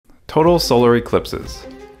Total solar eclipses.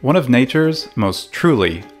 One of nature's most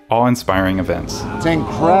truly awe-inspiring events. It's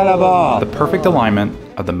incredible! The perfect alignment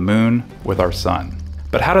of the moon with our sun.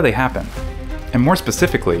 But how do they happen? And more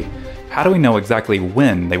specifically, how do we know exactly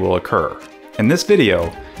when they will occur? In this video,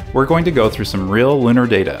 we're going to go through some real lunar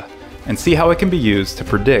data and see how it can be used to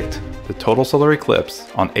predict the total solar eclipse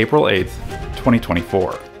on April 8th,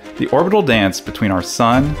 2024. The orbital dance between our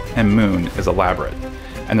sun and moon is elaborate,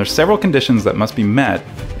 and there's several conditions that must be met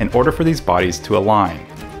in order for these bodies to align.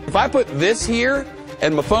 If I put this here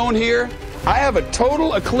and my phone here, I have a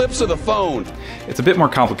total eclipse of the phone. It's a bit more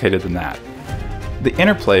complicated than that. The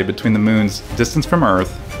interplay between the moon's distance from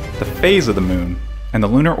Earth, the phase of the moon, and the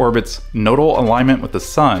lunar orbit's nodal alignment with the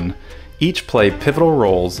sun each play pivotal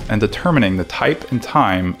roles in determining the type and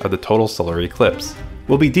time of the total solar eclipse.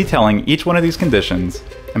 We'll be detailing each one of these conditions,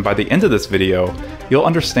 and by the end of this video, you'll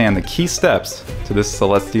understand the key steps to this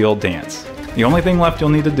celestial dance. The only thing left you'll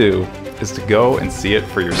need to do is to go and see it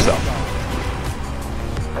for yourself.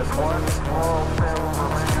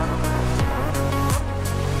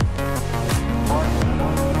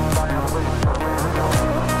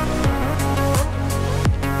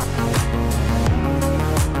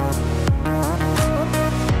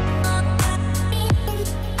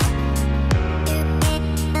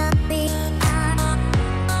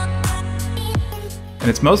 In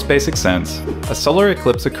its most basic sense, a solar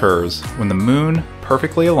eclipse occurs when the moon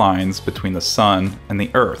perfectly aligns between the sun and the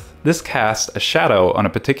Earth. This casts a shadow on a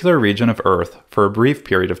particular region of Earth for a brief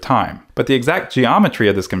period of time. But the exact geometry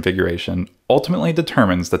of this configuration ultimately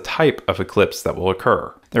determines the type of eclipse that will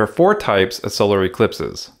occur. There are four types of solar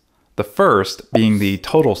eclipses, the first being the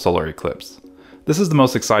total solar eclipse. This is the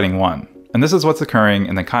most exciting one, and this is what's occurring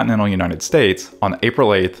in the continental United States on April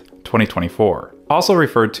 8th, 2024. Also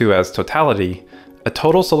referred to as totality, a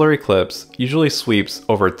total solar eclipse usually sweeps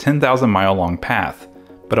over a 10,000 mile long path,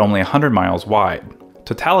 but only 100 miles wide.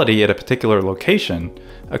 Totality at a particular location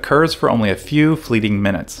occurs for only a few fleeting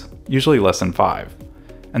minutes, usually less than 5,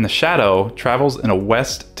 and the shadow travels in a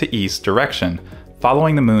west to east direction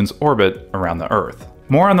following the moon's orbit around the Earth.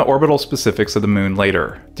 More on the orbital specifics of the moon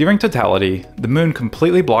later. During totality, the moon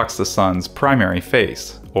completely blocks the sun's primary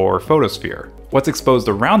face, or photosphere. What's exposed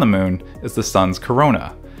around the moon is the sun's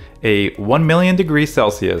corona, a 1 million degrees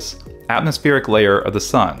Celsius atmospheric layer of the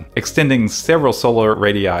sun, extending several solar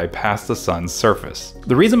radii past the sun's surface.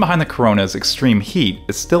 The reason behind the corona's extreme heat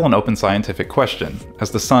is still an open scientific question,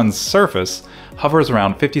 as the sun's surface hovers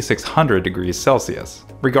around 5,600 degrees Celsius.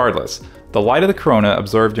 Regardless, the light of the corona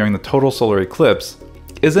observed during the total solar eclipse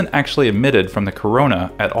isn't actually emitted from the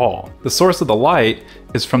corona at all. The source of the light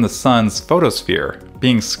is from the sun's photosphere,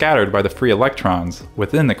 being scattered by the free electrons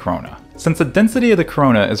within the corona. Since the density of the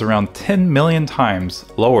corona is around 10 million times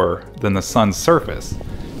lower than the sun's surface,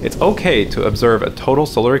 it's okay to observe a total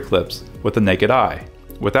solar eclipse with the naked eye,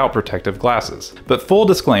 without protective glasses. But full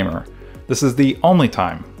disclaimer, this is the only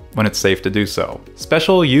time when it's safe to do so.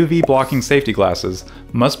 Special UV blocking safety glasses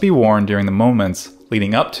must be worn during the moments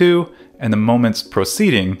leading up to and the moments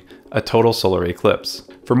preceding a total solar eclipse.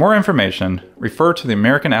 For more information, refer to the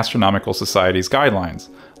American Astronomical Society's guidelines,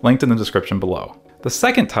 linked in the description below. The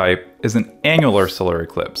second type is an annular solar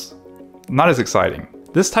eclipse. Not as exciting.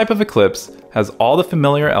 This type of eclipse has all the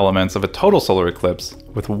familiar elements of a total solar eclipse,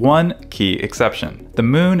 with one key exception. The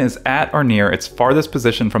moon is at or near its farthest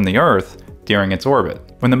position from the Earth during its orbit.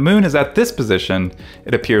 When the moon is at this position,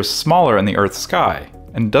 it appears smaller in the Earth's sky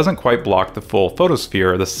and doesn't quite block the full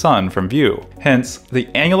photosphere of the sun from view. Hence, the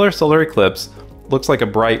annular solar eclipse looks like a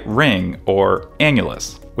bright ring, or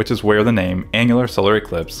annulus, which is where the name annular solar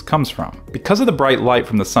eclipse comes from. Because of the bright light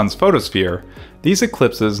from the sun's photosphere, these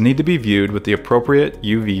eclipses need to be viewed with the appropriate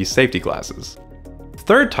UV safety glasses. The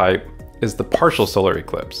third type is the partial solar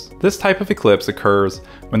eclipse. This type of eclipse occurs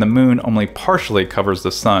when the moon only partially covers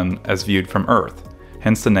the sun as viewed from Earth,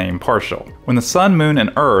 hence the name partial. When the sun, moon,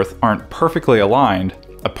 and Earth aren't perfectly aligned,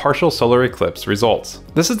 a partial solar eclipse results.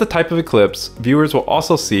 This is the type of eclipse viewers will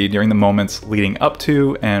also see during the moments leading up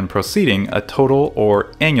to and preceding a total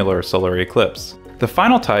or annular solar eclipse. The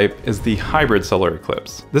final type is the hybrid solar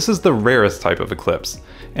eclipse. This is the rarest type of eclipse,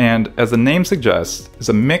 and as the name suggests, is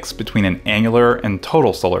a mix between an annular and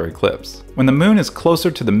total solar eclipse. When the moon is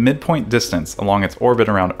closer to the midpoint distance along its orbit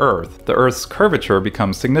around Earth, the Earth's curvature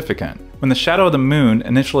becomes significant. When the shadow of the moon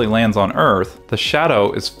initially lands on Earth, the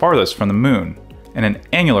shadow is farthest from the moon, and an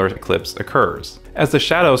annular eclipse occurs. As the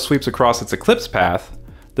shadow sweeps across its eclipse path,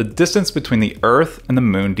 the distance between the Earth and the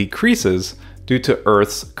moon decreases due to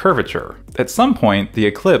Earth's curvature. At some point, the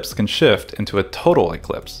eclipse can shift into a total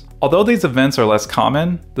eclipse. Although these events are less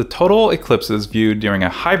common, the total eclipses viewed during a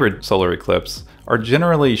hybrid solar eclipse are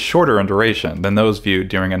generally shorter in duration than those viewed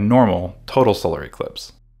during a normal total solar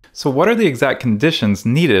eclipse. So what are the exact conditions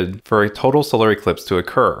needed for a total solar eclipse to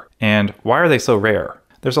occur, and why are they so rare?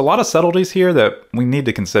 There's a lot of subtleties here that we need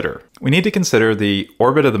to consider. We need to consider the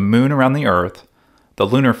orbit of the moon around the Earth, the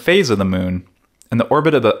lunar phase of the moon, and the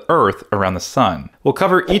orbit of the Earth around the sun. We'll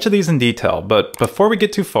cover each of these in detail, but before we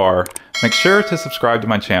get too far, make sure to subscribe to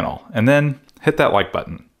my channel, and then hit that like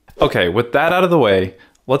button. Okay, with that out of the way,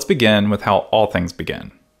 let's begin with how all things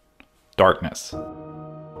begin. Darkness.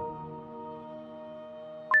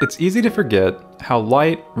 It's easy to forget how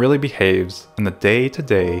light really behaves in the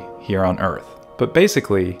day-to-day here on Earth. But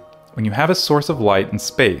basically, when you have a source of light in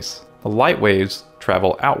space, the light waves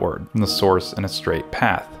travel outward from the source in a straight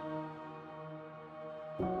path.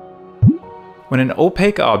 When an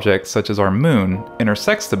opaque object such as our moon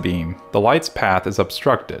intersects the beam, the light's path is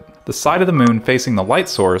obstructed. The side of the moon facing the light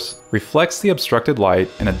source reflects the obstructed light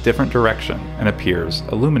in a different direction and appears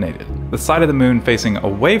illuminated. The side of the moon facing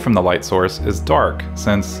away from the light source is dark,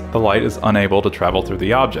 since the light is unable to travel through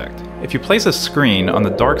the object. If you place a screen on the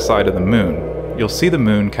dark side of the moon, you'll see the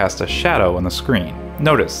moon cast a shadow on the screen.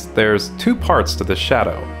 Notice there's two parts to this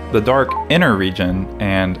shadow, the dark inner region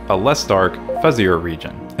and a less dark, fuzzier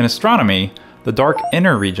region. In astronomy, the dark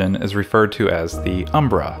inner region is referred to as the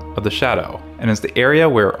umbra of the shadow, and is the area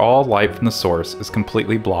where all light from the source is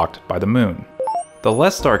completely blocked by the moon. The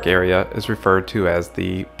less dark area is referred to as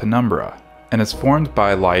the penumbra, and is formed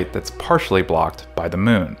by light that's partially blocked by the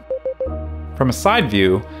moon. From a side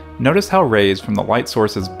view, notice how rays from the light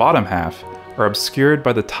source's bottom half are obscured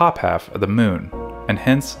by the top half of the moon, and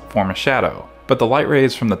hence form a shadow. But the light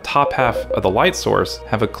rays from the top half of the light source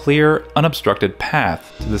have a clear, unobstructed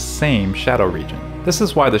path to the same shadow region. This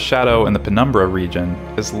is why the shadow in the penumbra region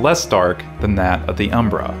is less dark than that of the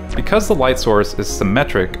umbra. Because the light source is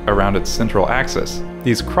symmetric around its central axis,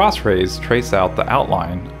 these cross rays trace out the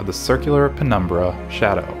outline of the circular penumbra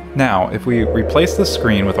shadow. Now, if we replace the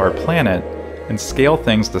screen with our planet and scale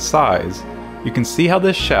things to size, you can see how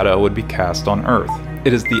this shadow would be cast on Earth.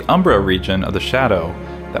 It is the umbra region of the shadow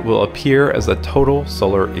that will appear as a total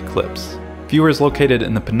solar eclipse. Viewers located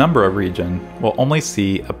in the penumbra region will only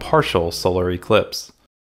see a partial solar eclipse.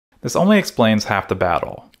 This only explains half the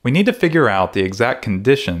battle. We need to figure out the exact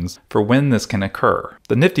conditions for when this can occur.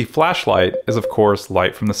 The nifty flashlight is of course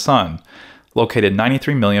light from the sun, located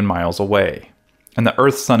 93 million miles away. And the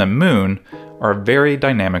Earth, Sun, and Moon are a very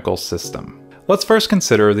dynamical system. Let's first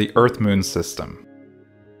consider the Earth-Moon system.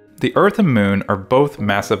 The Earth and Moon are both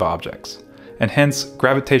massive objects, and hence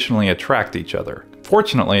gravitationally attract each other.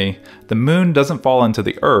 Fortunately, the moon doesn't fall into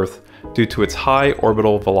the Earth due to its high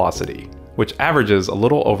orbital velocity, which averages a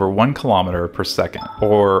little over 1 kilometer per second,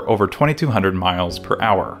 or over 2,200 miles per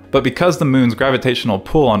hour. But because the moon's gravitational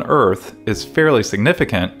pull on Earth is fairly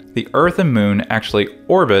significant, the Earth and Moon actually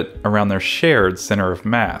orbit around their shared center of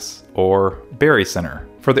mass, or Barycenter.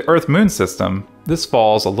 For the Earth-Moon system, this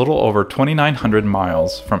falls a little over 2,900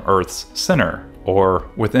 miles from Earth's center, or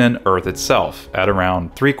within Earth itself, at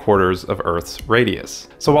around 3/4 of Earth's radius.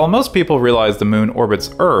 So while most people realize the moon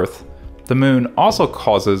orbits Earth, the moon also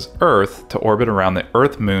causes Earth to orbit around the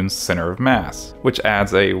Earth-Moon's center of mass, which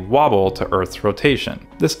adds a wobble to Earth's rotation.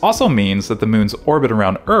 This also means that the moon's orbit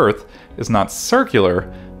around Earth is not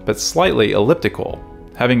circular, but slightly elliptical,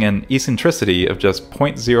 having an eccentricity of just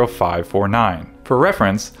 0.0549. For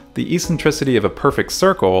reference, the eccentricity of a perfect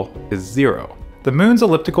circle is 0. The moon's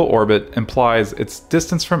elliptical orbit implies its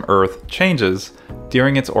distance from Earth changes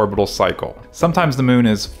during its orbital cycle. Sometimes the moon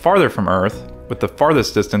is farther from Earth, with the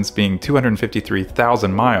farthest distance being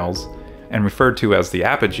 253,000 miles, and referred to as the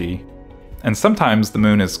apogee, and sometimes the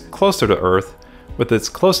moon is closer to Earth, with its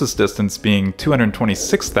closest distance being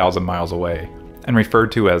 226,000 miles away, and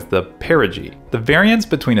referred to as the perigee. The variance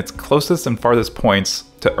between its closest and farthest points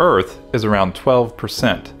to Earth is around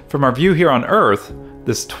 12%. From our view here on Earth,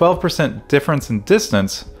 this 12% difference in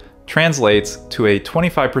distance translates to a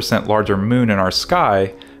 25% larger moon in our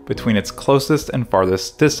sky between its closest and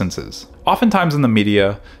farthest distances. Oftentimes in the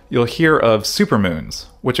media, you'll hear of supermoons,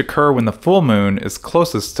 which occur when the full moon is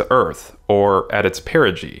closest to Earth, or at its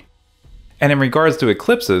perigee. And in regards to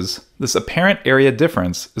eclipses, this apparent area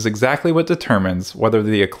difference is exactly what determines whether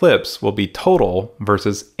the eclipse will be total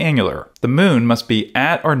versus annular. The moon must be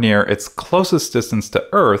at or near its closest distance to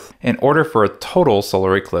Earth in order for a total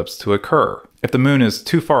solar eclipse to occur. If the moon is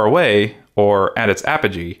too far away, or at its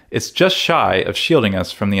apogee, it's just shy of shielding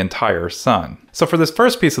us from the entire sun. So for this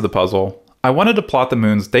first piece of the puzzle, I wanted to plot the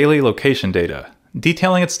moon's daily location data,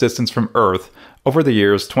 detailing its distance from Earth over the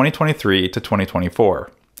years 2023 to 2024.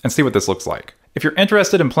 And see what this looks like. If you're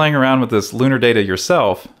interested in playing around with this lunar data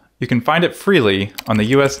yourself, You can find it freely on the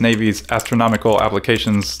US Navy's Astronomical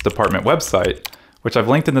Applications Department website, which I've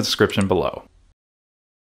linked in the description below.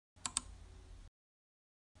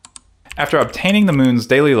 After obtaining the moon's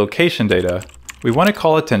daily location data, we want to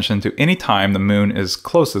call attention to any time the moon is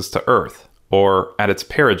closest to Earth, or at its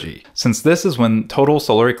perigee, since this is when total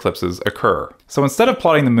solar eclipses occur. So instead of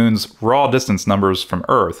plotting the moon's raw distance numbers from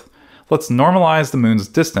Earth, let's normalize the moon's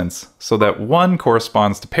distance so that 1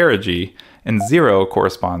 corresponds to perigee and 0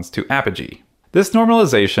 corresponds to apogee. This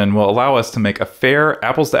normalization will allow us to make a fair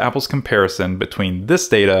apples-to-apples comparison between this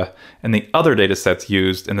data and the other datasets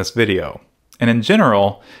used in this video, and in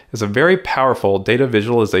general is a very powerful data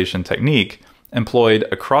visualization technique employed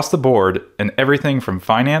across the board in everything from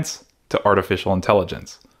finance to artificial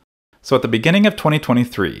intelligence. So at the beginning of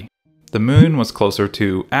 2023, the moon was closer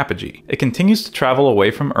to apogee. It continues to travel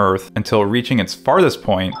away from Earth until reaching its farthest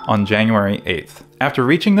point on January 8th. After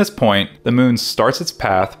reaching this point, the moon starts its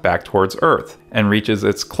path back towards Earth and reaches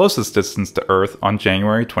its closest distance to Earth on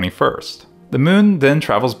January 21st. The moon then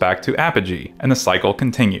travels back to apogee, and the cycle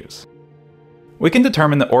continues. We can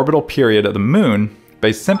determine the orbital period of the moon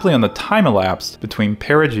based simply on the time elapsed between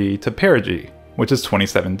perigee to perigee, which is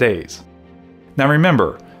 27 days. Now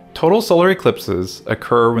remember, total solar eclipses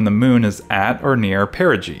occur when the moon is at or near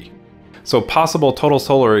perigee. So possible total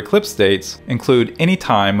solar eclipse dates include any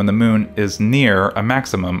time when the moon is near a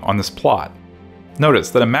maximum on this plot.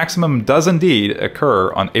 Notice that a maximum does indeed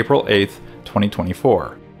occur on April 8th,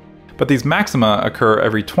 2024. But these maxima occur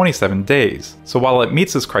every 27 days, so while it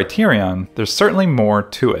meets this criterion, there's certainly more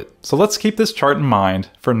to it. So let's keep this chart in mind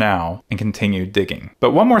for now and continue digging.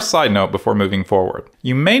 But one more side note before moving forward.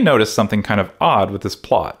 You may notice something kind of odd with this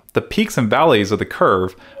plot. The peaks and valleys of the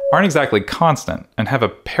curve aren't exactly constant and have a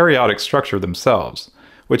periodic structure themselves,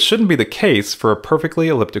 which shouldn't be the case for a perfectly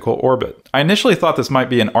elliptical orbit. I initially thought this might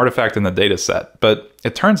be an artifact in the dataset, but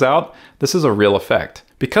it turns out this is a real effect.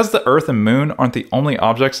 Because the Earth and Moon aren't the only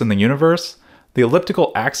objects in the universe, the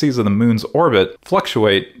elliptical axes of the Moon's orbit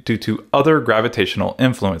fluctuate due to other gravitational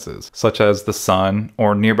influences, such as the Sun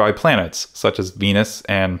or nearby planets, such as Venus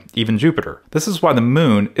and even Jupiter. This is why the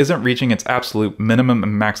Moon isn't reaching its absolute minimum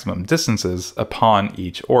and maximum distances upon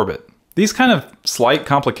each orbit. These kind of slight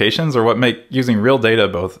complications are what make using real data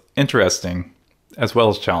both interesting as well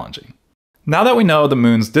as challenging. Now that we know the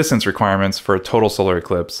Moon's distance requirements for a total solar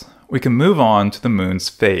eclipse, we can move on to the Moon's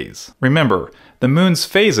phase. Remember, the Moon's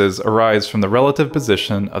phases arise from the relative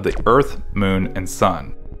position of the Earth, Moon, and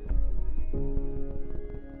Sun.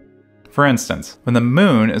 For instance, when the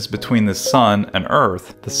Moon is between the Sun and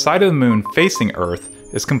Earth, the side of the Moon facing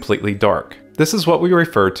Earth is completely dark. This is what we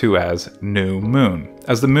refer to as new moon.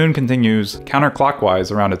 As the Moon continues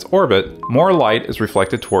counterclockwise around its orbit, more light is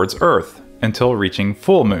reflected towards Earth until reaching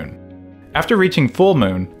full moon. After reaching full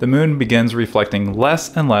moon, the moon begins reflecting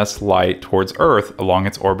less and less light towards Earth along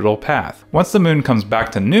its orbital path. Once the moon comes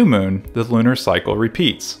back to new moon, the lunar cycle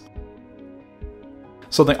repeats.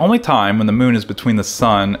 So the only time when the moon is between the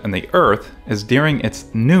sun and the Earth is during its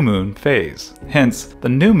new moon phase. Hence, the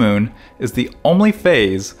new moon is the only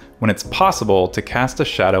phase when it's possible to cast a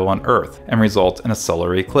shadow on Earth and result in a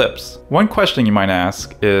solar eclipse. One question you might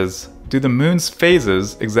ask is, do the moon's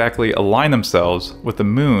phases exactly align themselves with the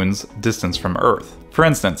moon's distance from Earth? For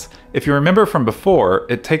instance, if you remember from before,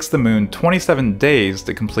 it takes the moon 27 days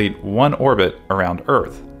to complete one orbit around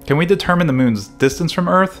Earth. Can we determine the moon's distance from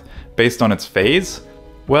Earth based on its phase?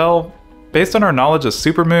 Well, based on our knowledge of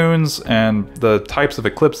supermoons and the types of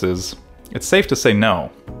eclipses, it's safe to say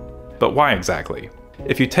no. But why exactly?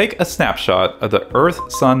 If you take a snapshot of the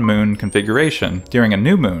Earth-Sun-Moon configuration during a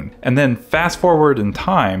new moon, and then fast forward in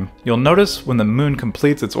time, you'll notice when the moon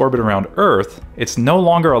completes its orbit around Earth, it's no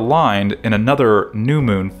longer aligned in another new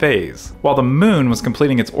moon phase. While the moon was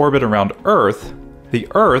completing its orbit around Earth, the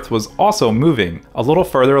Earth was also moving a little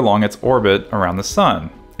further along its orbit around the Sun.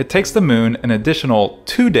 It takes the moon an additional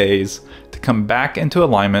 2 days to come back into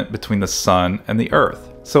alignment between the Sun and the Earth.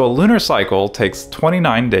 So a lunar cycle takes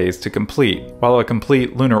 29 days to complete, while a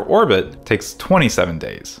complete lunar orbit takes 27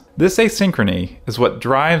 days. This asynchrony is what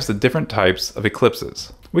drives the different types of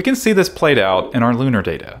eclipses. We can see this played out in our lunar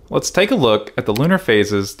data. Let's take a look at the lunar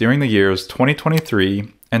phases during the years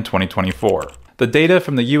 2023 and 2024. The data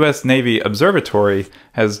from the US Navy Observatory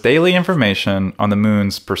has daily information on the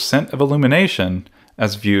moon's percent of illumination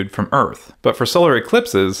as viewed from Earth. But for solar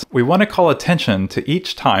eclipses, we want to call attention to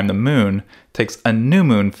each time the moon takes a new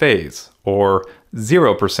moon phase, or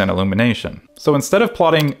 0% illumination. So instead of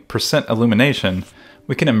plotting percent illumination,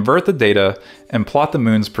 we can invert the data and plot the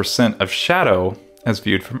moon's percent of shadow as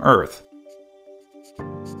viewed from Earth.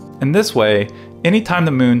 In this way, anytime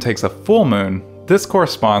the moon takes a full moon, this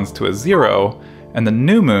corresponds to a 0, and the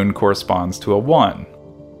new moon corresponds to a 1.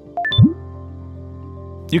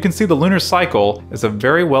 You can see the lunar cycle is a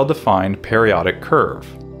very well-defined periodic curve.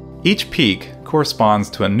 Each peak corresponds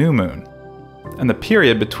to a new moon, and the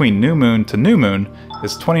period between new moon to new moon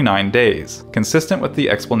is 29 days, consistent with the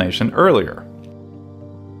explanation earlier.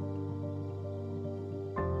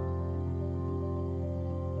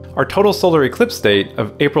 Our total solar eclipse date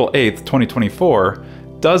of April 8th, 2024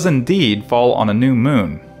 does indeed fall on a new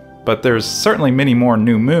moon, but there's certainly many more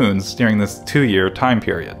new moons during this 2-year time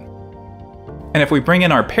period. And if we bring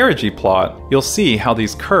in our perigee plot, you'll see how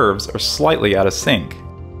these curves are slightly out of sync.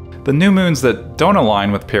 The new moons that don't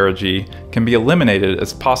align with perigee can be eliminated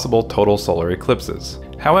as possible total solar eclipses.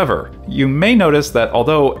 However, you may notice that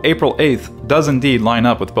although April 8th does indeed line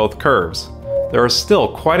up with both curves, there are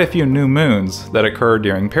still quite a few new moons that occur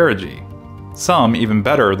during perigee, some even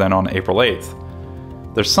better than on April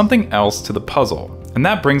 8th. There's something else to the puzzle, and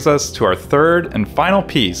that brings us to our third and final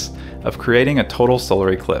piece of creating a total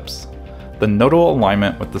solar eclipse: the nodal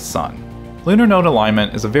alignment with the sun. Lunar node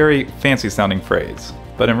alignment is a very fancy sounding phrase,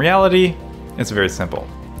 but in reality, it's very simple,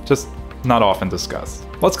 just not often discussed.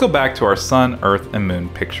 Let's go back to our sun, earth, and moon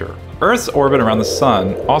picture. Earth's orbit around the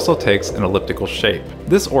sun also takes an elliptical shape.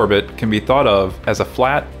 This orbit can be thought of as a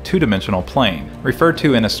flat, two-dimensional plane, referred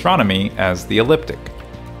to in astronomy as the ecliptic.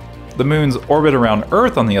 The moon's orbit around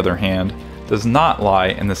Earth, on the other hand, does not lie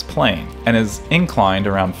in this plane, and is inclined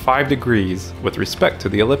around 5 degrees with respect to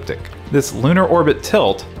the ecliptic. This lunar orbit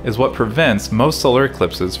tilt is what prevents most solar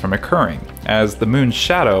eclipses from occurring, as the moon's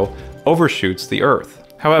shadow overshoots the Earth.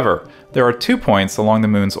 However, there are 2 points along the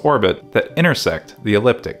moon's orbit that intersect the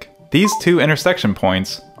ecliptic. These 2 intersection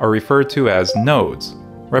points are referred to as nodes,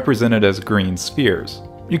 represented as green spheres.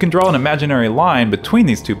 You can draw an imaginary line between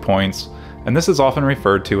these 2 points, and this is often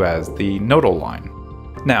referred to as the nodal line.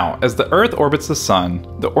 Now, as the Earth orbits the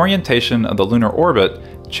Sun, the orientation of the lunar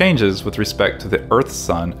orbit changes with respect to the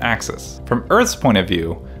Earth-Sun axis. From Earth's point of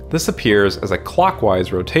view, this appears as a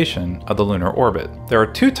clockwise rotation of the lunar orbit. There are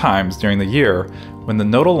 2 times during the year when the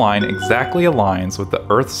nodal line exactly aligns with the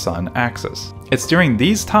Earth-Sun axis. It's during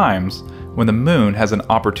these times when the moon has an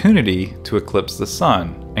opportunity to eclipse the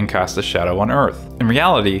sun and cast a shadow on Earth. In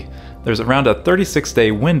reality, there's around a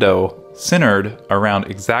 36-day window centered around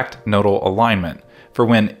exact nodal alignment for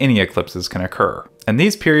when any eclipses can occur. And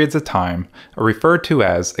these periods of time are referred to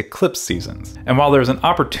as eclipse seasons. And while there's an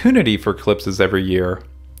opportunity for eclipses every year,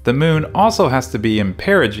 the moon also has to be in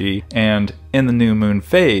perigee and in the new moon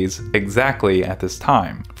phase exactly at this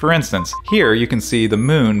time. For instance, here you can see the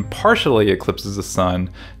moon partially eclipses the sun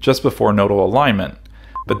just before nodal alignment,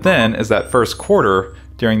 but then is that first quarter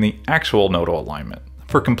during the actual nodal alignment.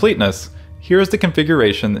 For completeness, here's the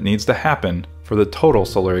configuration that needs to happen for the total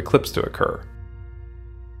solar eclipse to occur.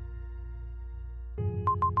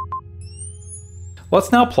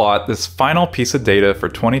 Let's now plot this final piece of data for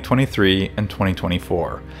 2023 and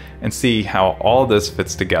 2024 and see how all this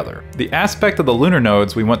fits together. The aspect of the lunar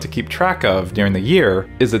nodes we want to keep track of during the year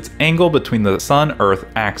is its angle between the Sun-Earth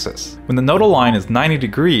axis. When the nodal line is 90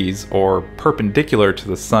 degrees or perpendicular to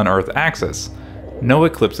the Sun-Earth axis, no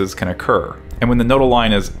eclipses can occur. And when the nodal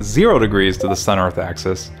line is 0 degrees to the Sun-Earth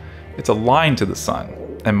axis, it's aligned to the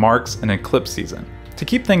Sun and marks an eclipse season. To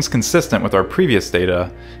keep things consistent with our previous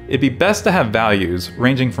data, it'd be best to have values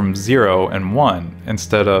ranging from 0 and 1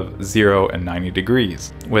 instead of 0 and 90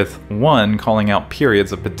 degrees, with 1 calling out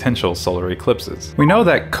periods of potential solar eclipses. We know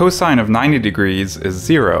that cosine of 90 degrees is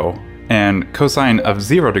 0, and cosine of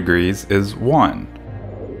 0 degrees is 1.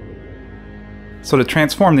 So to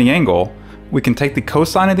transform the angle, we can take the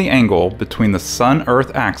cosine of the angle between the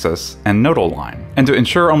Sun-Earth axis and nodal line. And to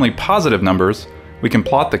ensure only positive numbers, we can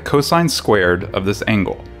plot the cosine squared of this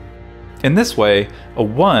angle. In this way, a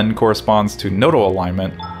 1 corresponds to nodal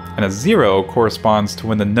alignment, and a 0 corresponds to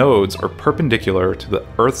when the nodes are perpendicular to the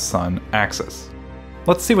Earth-Sun axis.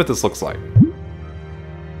 Let's see what this looks like.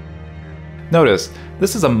 Notice,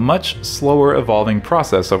 this is a much slower evolving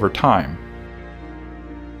process over time.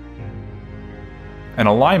 An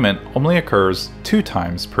alignment only occurs 2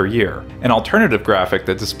 times per year. An alternative graphic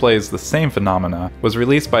that displays the same phenomena was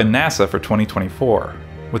released by NASA for 2024,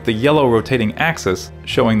 with the yellow rotating axis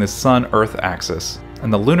showing the Sun-Earth axis,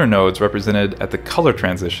 and the lunar nodes represented at the color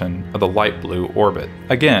transition of the light blue orbit.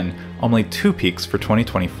 Again, only 2 peaks for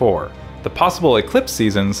 2024. The possible eclipse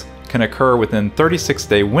seasons can occur within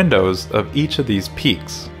 36-day windows of each of these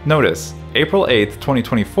peaks. Notice, April 8th,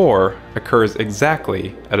 2024 occurs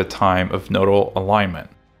exactly at a time of nodal alignment.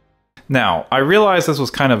 Now, I realize this was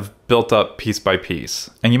kind of built up piece by piece,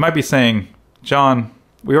 and you might be saying, John,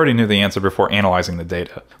 we already knew the answer before analyzing the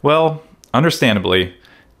data. Well, understandably,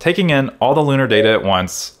 Taking in all the lunar data at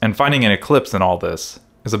once and finding an eclipse in all this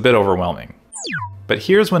is a bit overwhelming. But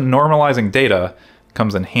here's when normalizing data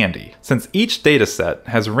comes in handy. Since each data set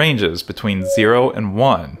has ranges between 0 and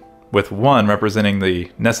 1, with 1 representing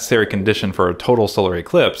the necessary condition for a total solar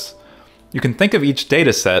eclipse, you can think of each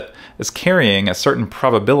data set as carrying a certain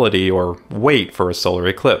probability or weight for a solar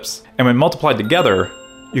eclipse. And when multiplied together,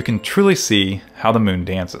 you can truly see how the moon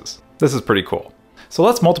dances. This is pretty cool. So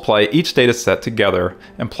let's multiply each data set together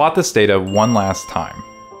and plot this data one last time.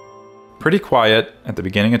 Pretty quiet at the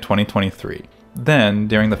beginning of 2023. Then,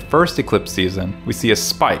 during the first eclipse season, we see a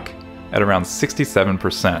spike at around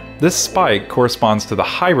 67%. This spike corresponds to the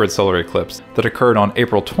hybrid solar eclipse that occurred on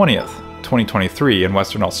April 20th, 2023 in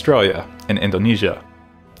Western Australia and Indonesia.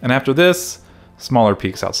 And after this, smaller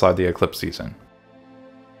peaks outside the eclipse season.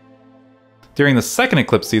 During the second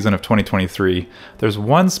eclipse season of 2023, there's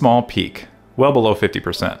one small peak, well below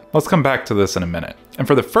 50%. Let's come back to this in a minute. And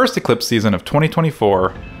for the first eclipse season of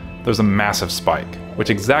 2024, there's a massive spike, which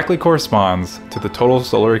exactly corresponds to the total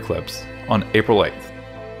solar eclipse on April 8th.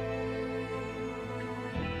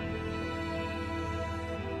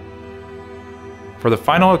 For the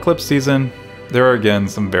final eclipse season, there are again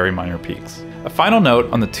some very minor peaks. A final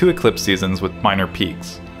note on the 2 eclipse seasons with minor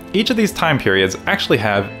peaks. Each of these time periods actually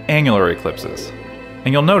have annular eclipses.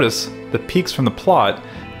 And you'll notice the peaks from the plot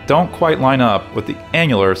don't quite line up with the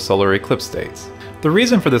annular solar eclipse dates. The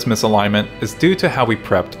reason for this misalignment is due to how we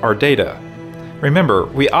prepped our data. Remember,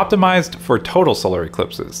 we optimized for total solar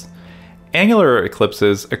eclipses. Annular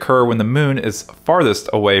eclipses occur when the moon is farthest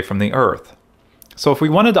away from the Earth. So if we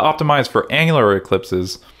wanted to optimize for annular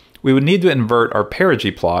eclipses, we would need to invert our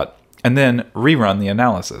perigee plot and then rerun the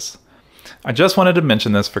analysis. I just wanted to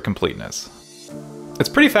mention this for completeness. It's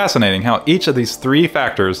pretty fascinating how each of these 3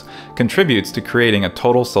 factors contributes to creating a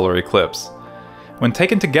total solar eclipse. When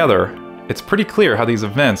taken together, it's pretty clear how these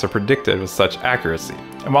events are predicted with such accuracy.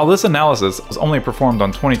 And while this analysis was only performed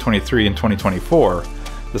on 2023 and 2024,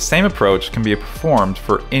 the same approach can be performed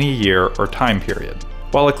for any year or time period.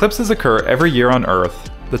 While eclipses occur every year on Earth,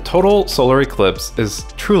 the total solar eclipse is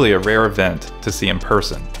truly a rare event to see in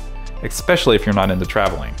person, especially if you're not into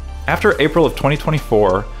traveling. After April of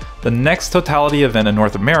 2024, the next totality event in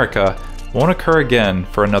North America won't occur again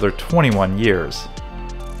for another 21 years.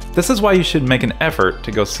 This is why you should make an effort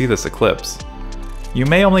to go see this eclipse. You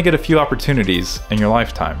may only get a few opportunities in your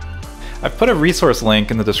lifetime. I've put a resource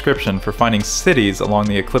link in the description for finding cities along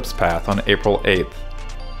the eclipse path on April 8th.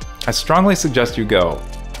 I strongly suggest you go,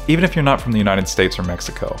 even if you're not from the United States or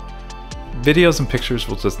Mexico. Videos and pictures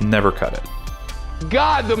will just never cut it.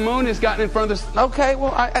 God, the moon has gotten in front of this. Okay,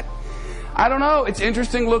 well, I don't know. It's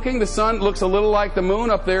interesting looking. The sun looks a little like the moon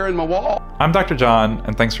up there in my wall. I'm Dr. John,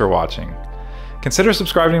 and thanks for watching. Consider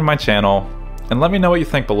subscribing to my channel, and let me know what you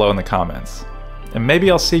think below in the comments. And maybe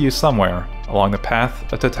I'll see you somewhere along the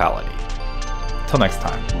path of totality. Till next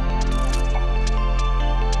time.